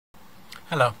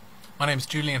Hello, my name is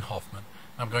Julian Hoffman,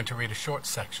 and I'm going to read a short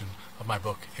section of my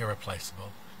book,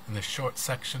 Irreplaceable. And this short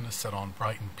section is set on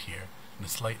Brighton Pier in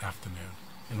this late afternoon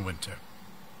in winter.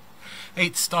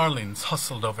 8 starlings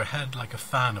hustled overhead like a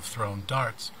fan of thrown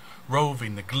darts,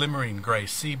 roving the glimmering grey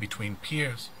sea between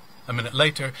piers. A minute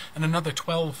later, and another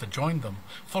 12 had joined them,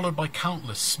 followed by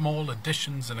countless small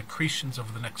additions and accretions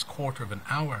over the next quarter of an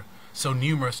hour, so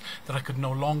numerous that I could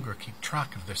no longer keep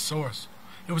track of their source.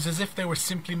 It was as if they were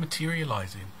simply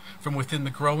materializing from within the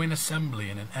growing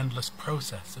assembly in an endless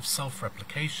process of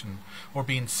self-replication, or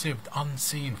being sieved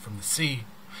unseen from the sea,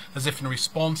 as if in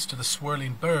response to the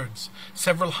swirling birds,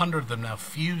 several hundred of them now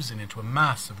fusing into a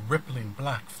mass of rippling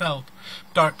black felt.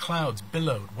 Dark clouds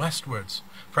billowed westwards,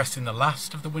 pressing the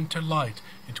last of the winter light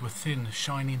into a thin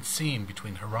shining seam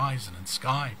between horizon and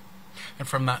sky. And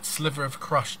from that sliver of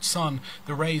crushed sun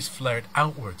the rays flared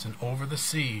outwards and over the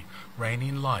sea,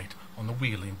 raining light on the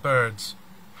wheeling birds.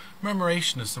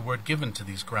 Murmuration is the word given to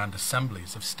these grand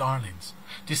assemblies of starlings,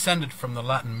 descended from the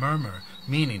Latin murmur,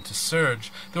 meaning to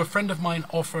surge, though a friend of mine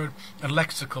offered a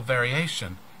lexical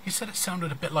variation. He said it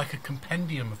sounded a bit like a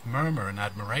compendium of murmur and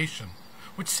admiration,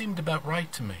 which seemed about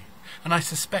right to me, and I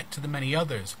suspect to the many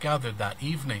others gathered that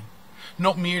evening.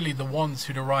 Not merely the ones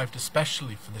who'd arrived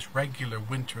especially for this regular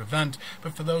winter event,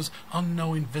 but for those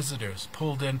unknowing visitors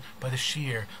pulled in by the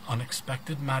sheer,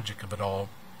 unexpected magic of it all.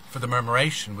 For the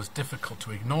murmuration was difficult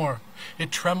to ignore. It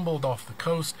trembled off the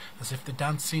coast as if the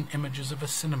dancing images of a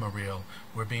cinema reel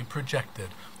were being projected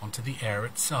onto the air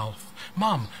itself.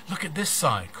 "Mom, look at this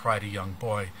side," cried a young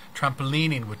boy,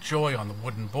 trampolining with joy on the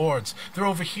wooden boards. "They're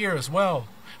over here as well."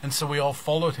 And so we all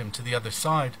followed him to the other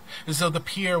side, as though the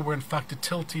pier were in fact a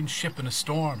tilting ship in a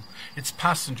storm, its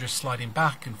passengers sliding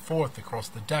back and forth across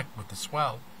the deck with the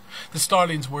swell. The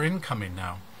starlings were incoming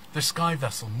now, their sky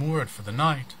vessel moored for the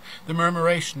night. The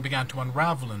murmuration began to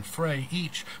unravel and fray,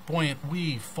 each buoyant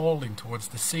weave falling towards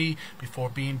the sea before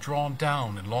being drawn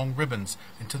down in long ribbons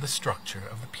into the structure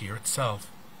of the pier itself.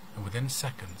 And within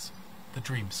seconds, the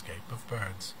dreamscape of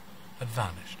birds had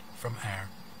vanished from air.